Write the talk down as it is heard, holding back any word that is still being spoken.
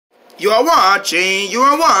You are watching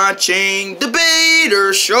the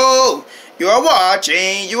Bayter Show. You are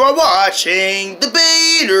watching the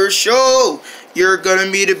Bayter Show. You're gonna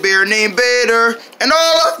meet a bear named Bayter and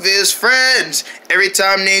all of his friends. Every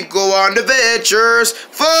time they go on adventures,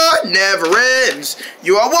 fun never ends.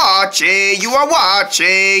 You are watching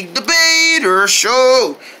the Bayter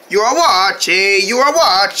Show. You are watching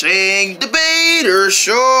the Bayter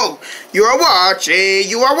Show. You are watching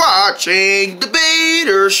the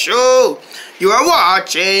Bayter Show. You are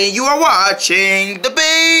watching the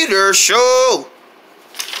Bayter Show.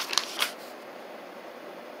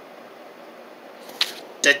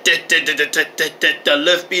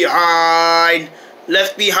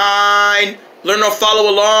 Left behind, learn to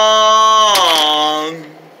follow along.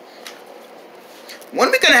 When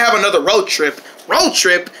are we gonna have another road trip? Road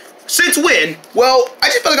trip? Since when? Well, I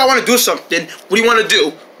just feel like I want to do something. What do you want to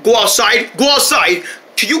do? Go outside? Go outside?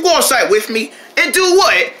 Can you go outside with me? And do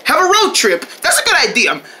what? Have a road trip. That's a good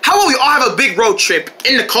idea. How about we all have a big road trip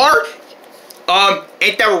in the car?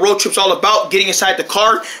 Ain't that what road trip's all about? Getting inside the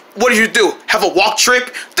car? What do? Have a walk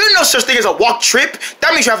trip? There's no such thing as a walk trip.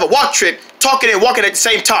 That means you have a walk trip, talking and walking at the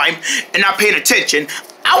same time, and not paying attention.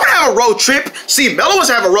 I want to have a road trip. See, Mellow wants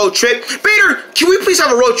to have a road trip. Bayter, can we please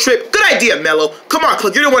have a road trip? Good idea, Mellow. Come on,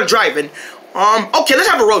 Click, you're the one driving. Okay, let's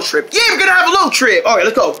have a road trip. Yeah, we're gonna have a road trip. All right,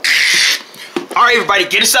 let's go. All right, everybody,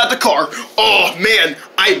 get inside the car. Oh, man,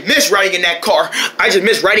 I miss riding in that car. I just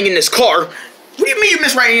miss riding in this car. What do you mean you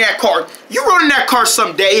miss riding in that car? You rode in that car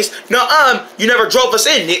some days. No, you never drove us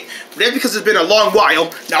in it. That's because it's been a long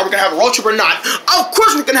while. Now we're gonna have a road trip or not? Of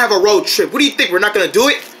course we're gonna have a road trip. What do you think? We're not gonna do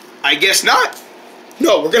it? I guess not.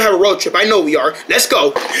 No, we're gonna have a road trip. I know we are. Let's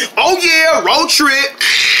go. Oh yeah, road trip.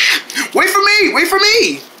 Wait for me. Wait for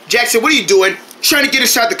me. Jackson, what are you doing? Trying to get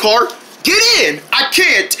inside the car? Get in. I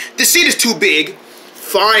can't. The seat is too big.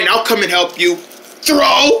 Fine, I'll come and help you.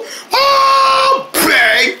 Throw. Oh,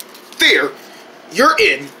 bang. There. You're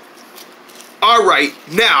in. All right,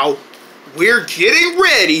 now we're getting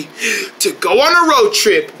ready to go on a road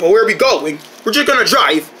trip. But where are we going? We're just gonna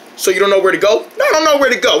drive. So you don't know where to go? No, I don't know where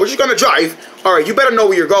to go. We're just gonna drive. All right, you better know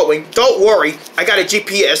where you're going. Don't worry, I got a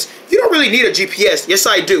GPS. You don't really need a GPS. Yes,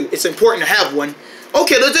 I do. It's important to have one.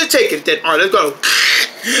 Okay, let's just take it then. All right, let's go.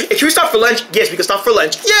 Hey, can we stop for lunch? Yes, we can stop for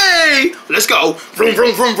lunch. Yay! Let's go. Vroom,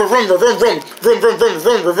 vroom, vroom, vroom, vroom, vroom, vroom, vroom, vroom, vroom,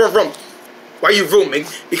 vroom, vroom, vroom. Why are you vrooming?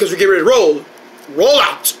 Because we're getting ready to roll. Roll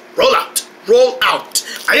out. Roll out. Roll out.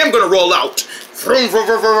 I am gonna roll out. Vroom, vroom,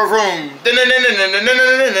 vroom, vroom, vroom.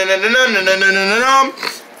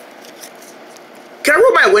 Can I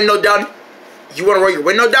roll my window down? You want to roll your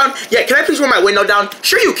window down? Yeah, can I please roll my window down?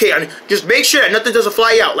 Sure you can. Just make sure that nothing doesn't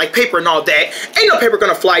fly out, like paper and all that. Ain't no paper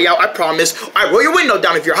gonna fly out, I promise. All right, roll your window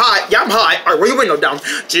down if you're hot. Yeah, I'm hot. All right, roll your window down.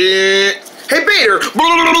 Hey, Bayter.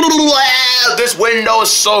 This window is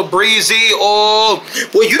so breezy. Oh,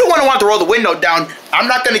 well, you don't want to roll the window down. I'm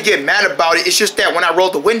not gonna get mad about it. It's just that when I roll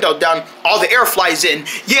the window down, all the air flies in.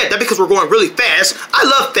 Yeah, that's because we're going really fast. I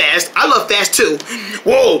love fast. I love fast too.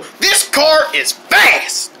 Whoa, this car is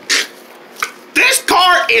fast. This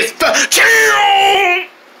car is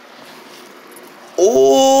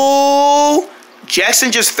Oh, Jackson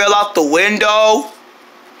just fell out the window.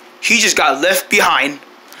 He just got left behind.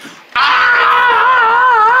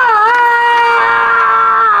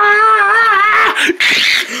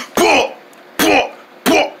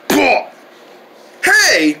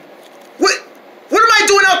 Hey, what am I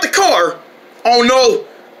doing out the car? Oh no,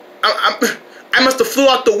 I must have flew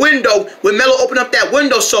out the window. When Mellow opened up that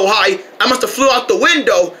window so high, I must have flew out the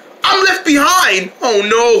window. I'm left behind. Oh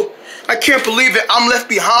no, I can't believe it. I'm left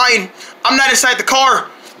behind. I'm not inside the car.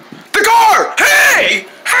 The car! Hey!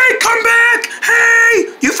 Hey, come back! Hey!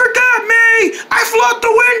 You forgot me! I flew out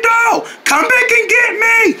the window! Come back and get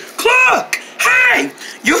me! Look! Hey!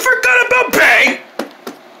 You forgot about bang!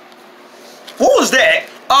 What was that?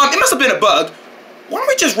 It must have been a bug. Why don't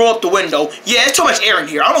we just roll up the window? Yeah, there's too much air in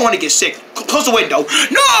here. I don't want to get sick. Close the window.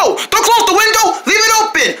 No! Don't close the window! Leave it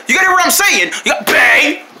open! You gotta hear what I'm saying?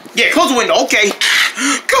 Bang! Yeah, close the window. Okay.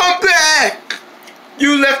 Come back!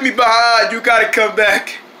 You left me behind. You gotta come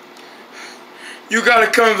back. You gotta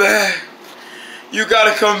come back. You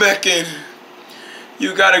gotta come back in.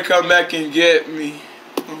 You gotta come back and get me.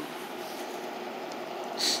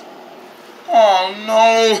 Oh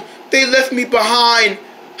no, they left me behind.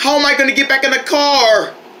 How am I gonna get back in the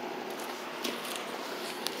car?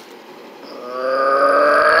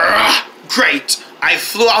 Great, I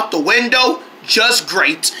flew out the window, just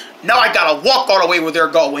great. Now I gotta walk all the way where they're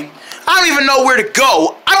going. I don't even know where to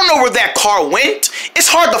go. I don't know where that car went. It's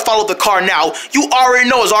hard to follow the car now. You already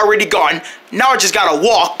know it's already gone. Now I just gotta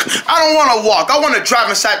walk. I don't wanna walk. I wanna drive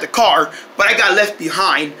inside the car, but I got left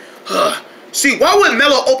behind. See, why would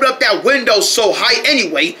Mellow open up that window so high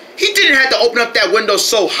anyway? He didn't have to open up that window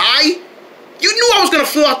so high. You knew I was gonna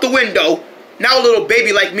fly out the window. Now a little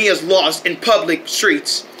baby like me is lost in public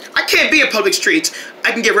streets. I can't be in public streets.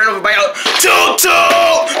 I can get ran over by a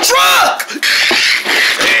toot-toot truck!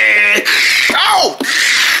 Ow!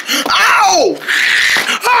 Ow!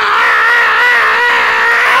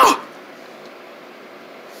 Ow!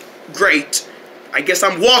 Great. I guess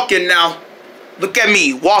I'm walking now. Look at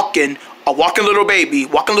me, walking. A walking little baby.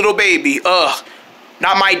 Walking little baby. Ugh.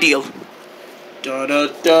 Not my deal.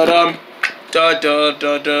 Da-da-da-dum.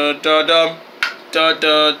 Da-da-da-da-da-dum.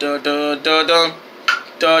 Da-da-da-da-da-dum.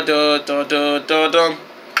 Da-da-da-da-da-dum.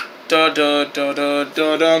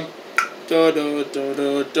 Da-da-da-da-da-dum.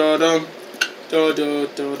 Da-da-da-da-da-dum.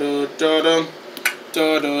 Da-da-da-da-da-dum.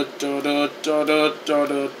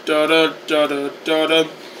 Da-da-da-da-da-da-da-da-da-da-da-dum.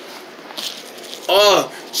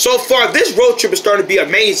 So far this road trip is starting to be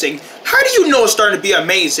amazing. How do you know it's starting to be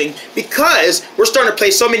amazing? Because we're starting to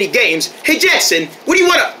play so many games. Hey Jackson, what do you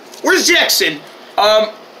wanna? Where's Jackson?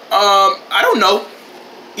 I don't know.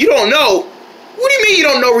 You don't know? What do you mean you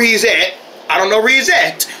don't know where he's at? I don't know where he's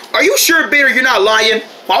at. Are you sure, Bayter, you're not lying?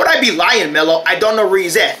 Why would I be lying, Mellow? I don't know where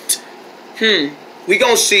he's at. We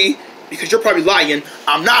gonna see, because you're probably lying.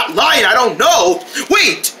 I'm not lying, I don't know.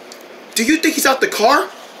 Wait, do you think he's out the car?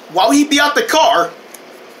 Why would he be out the car?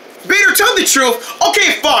 Bayter, tell the truth.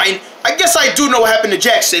 Okay, fine. I guess I do know what happened to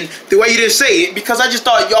Jackson, the way you didn't say it, because I just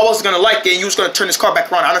thought y'all wasn't gonna like it and you was gonna turn this car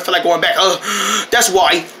back around. I don't feel like going back. That's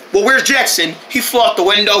why. Well, where's Jackson? He flew out the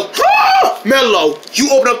window. Mellow,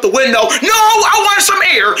 you open up the window. No, I wanted some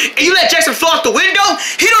air. And you let Jackson fly out the window?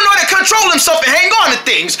 He don't know how to control himself and hang on to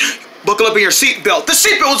things. Buckle up in your seatbelt. The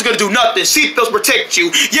seatbelt was gonna do nothing. Seatbelts protect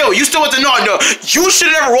you. Yo, you still wasn't on. You should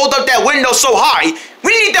have never rolled up that window so high.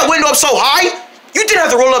 We didn't need that window up so high. You didn't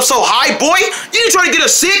have to roll up so high, boy. You didn't try to get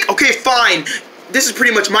us sick. Okay, fine. This is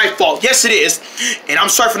pretty much my fault. Yes, it is. And I'm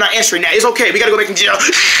sorry for not answering that. It's okay. We gotta go back in jail.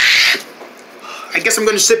 I guess I'm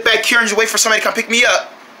gonna sit back here and just wait for somebody to come pick me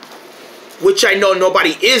up. Which I know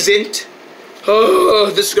nobody isn't.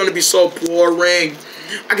 Oh, this is gonna be so boring.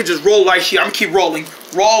 I could just roll right here. I'm gonna keep rolling.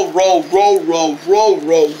 Roll, roll, roll, roll, roll,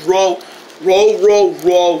 roll, roll, roll, roll,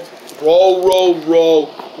 roll, roll, roll,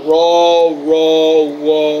 roll, roll, roll,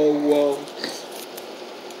 roll, roll.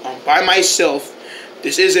 I'm by myself.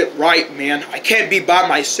 This isn't right, man. I can't be by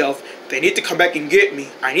myself. They need to come back and get me.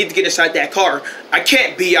 I need to get inside that car. I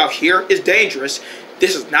can't be out here. It's dangerous.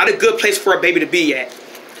 This is not a good place for a baby to be at.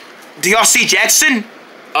 Do y'all see Jackson?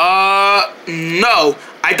 No.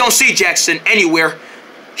 I don't see Jackson anywhere.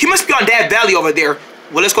 He must be on that valley over there.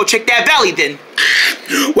 Well, let's go check that valley then.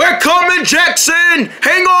 We're coming, Jackson!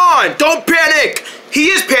 Hang on! Don't panic! He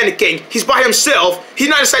is panicking. He's by himself. He's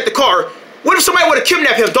not inside the car. What if somebody would have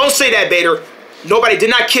kidnapped him? Don't say that, Bayter. Nobody did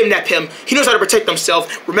not kidnap him. He knows how to protect himself.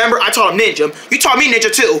 Remember, I taught him ninja. You taught me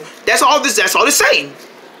ninja too. That's all the same.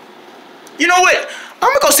 You know what? I'm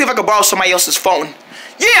gonna go see if I can borrow somebody else's phone.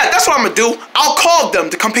 Yeah, that's what I'm gonna do. I'll call them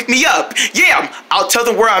to come pick me up. Yeah, I'll tell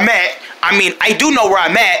them where I'm at. I mean, I do know where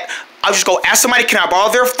I'm at. I'll just go ask somebody, can I borrow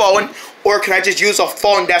their phone? Or can I just use a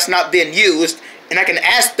phone that's not been used? And I can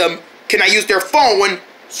ask them, can I use their phone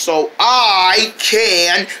so I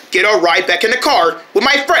can get a ride back in the car with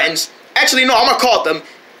my friends? Actually, no, I'm gonna call them.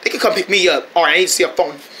 They can come pick me up. All right, I need to see a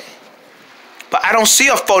phone. But I don't see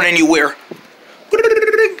a phone anywhere.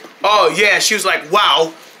 Oh, yeah, she was like,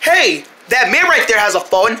 wow. Hey, that man right there has a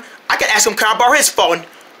phone. I can ask him, can I borrow his phone?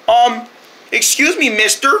 Excuse me,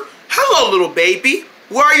 mister. Hello, little baby.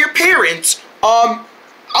 Where are your parents? I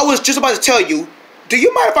was just about to tell you. Do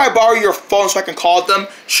you mind if I borrow your phone so I can call them?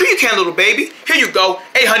 Sure you can, little baby. Here you go.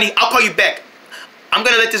 Hey, honey, I'll call you back. I'm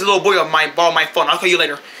gonna let this little boy of mine borrow my phone. I'll call you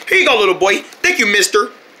later. Here you go, little boy. Thank you,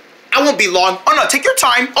 mister. I won't be long. Oh, no, take your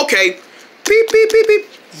time. Okay. Beep, beep, beep, beep.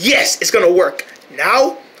 Yes, it's gonna work.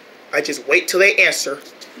 Now, I just wait till they answer.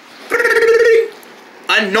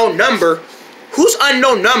 Unknown number? Whose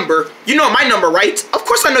unknown number? You know my number, right? Of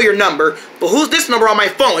course I know your number. But who's this number on my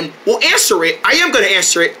phone? Well, answer it. I am gonna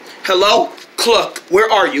answer it. Hello? Cluck, where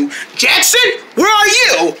are you? Jackson? Where are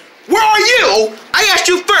you? Where are you? I asked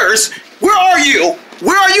you first. Where are you?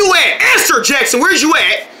 Where are you at? Answer, Jackson. Where's you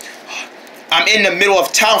at? I'm in the middle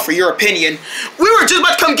of town for your opinion. We were just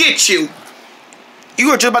about to come get you.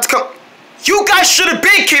 You were just about to come. You guys should have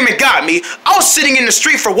been came and got me. I was sitting in the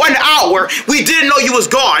street for 1 hour. We didn't know you was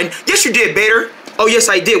gone. Yes, you did, Bayter. Oh, yes,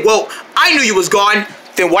 I did. Well, I knew you was gone.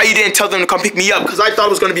 Then why you didn't tell them to come pick me up? Because I thought it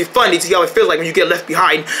was going to be funny to see how it feels like when you get left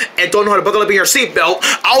behind and don't know how to buckle up in your seatbelt.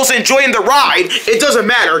 I was enjoying the ride. It doesn't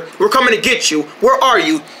matter. We're coming to get you. Where are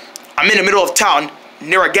you? I'm in the middle of town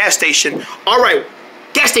near a gas station. All right.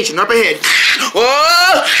 Gas station up ahead.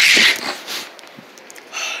 Oh!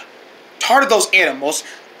 part of those animals.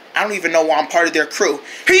 I don't even know why I'm part of their crew.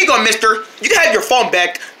 Here you go, mister. You can have your phone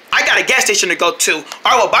back. I got a gas station to go to. All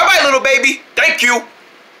right, well, bye-bye, little baby. Thank you.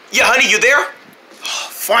 Yeah, honey, you there?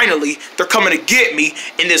 Finally, they're coming to get me,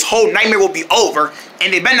 and this whole nightmare will be over,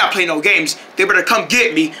 and they better not play no games. They better come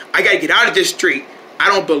get me. I gotta get out of this street. I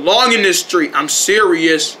don't belong in this street. I'm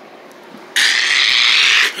serious.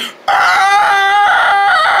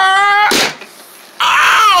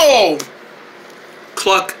 Ow!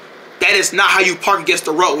 Cluck, that is not how you park against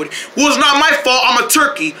the road. Well, it's not my fault. I'm a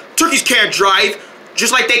turkey. Turkeys can't drive,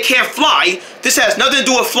 just like they can't fly. This has nothing to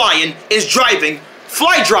do with flying. It's driving.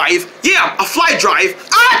 Fly drive? Yeah, a fly drive.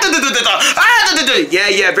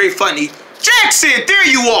 Yeah, very funny. Jackson, there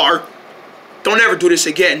you are. Don't ever do this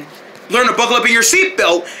again. Learn to buckle up in your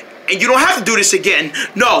seatbelt, and you don't have to do this again.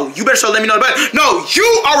 No, you better start letting me know better. No,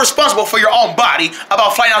 you are responsible for your own body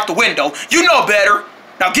about flying out the window. You know better.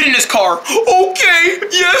 Now get in this car. Okay,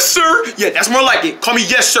 yes, sir. Yeah, that's more like it. Call me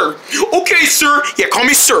yes, sir. Okay, sir. Yeah, call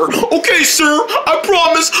me sir. Okay, sir. I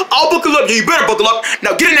promise. I'll buckle up. Yeah, you better buckle up.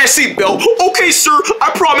 Now get in that seatbelt. Okay, sir.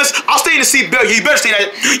 I promise. I'll stay in the seatbelt. Yeah, you better stay in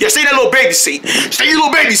that. Yeah, stay in that little baby seat. Stay in your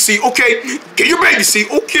little baby seat. Okay. Get your baby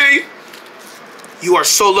seat. Okay. You are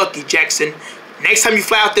so lucky, Jackson. Next time you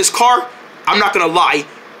fly out this car, I'm not gonna lie.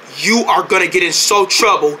 You are gonna get in so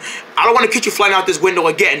trouble. I don't want to catch you flying out this window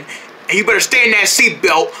again. And you better stay in that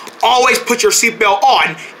seatbelt. Always put your seatbelt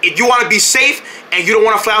on. If you want to be safe and you don't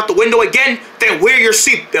want to fly out the window again, then wear your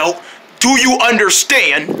seatbelt. Do you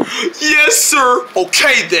understand? Yes, sir.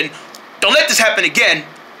 Okay, then. Don't let this happen again.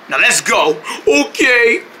 Now, let's go.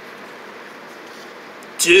 Okay.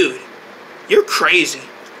 Dude, you're crazy.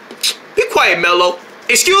 Be quiet, Mellow.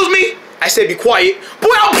 Excuse me? I said be quiet.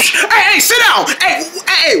 Well, hey, sit down. Hey,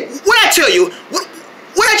 what did I tell you?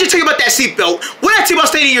 What did I just tell you about that seatbelt? What did I tell you about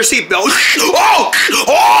staying in your seatbelt?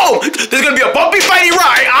 Oh! This is gonna be a bumpy, fighty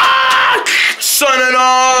ride. Ah! Son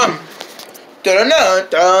and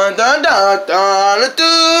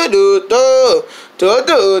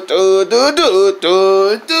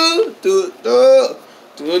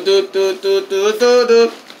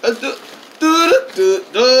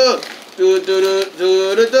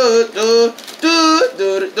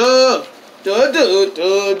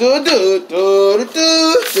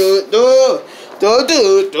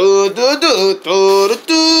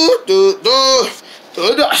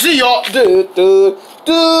see y'all.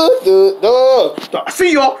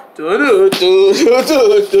 See y'all.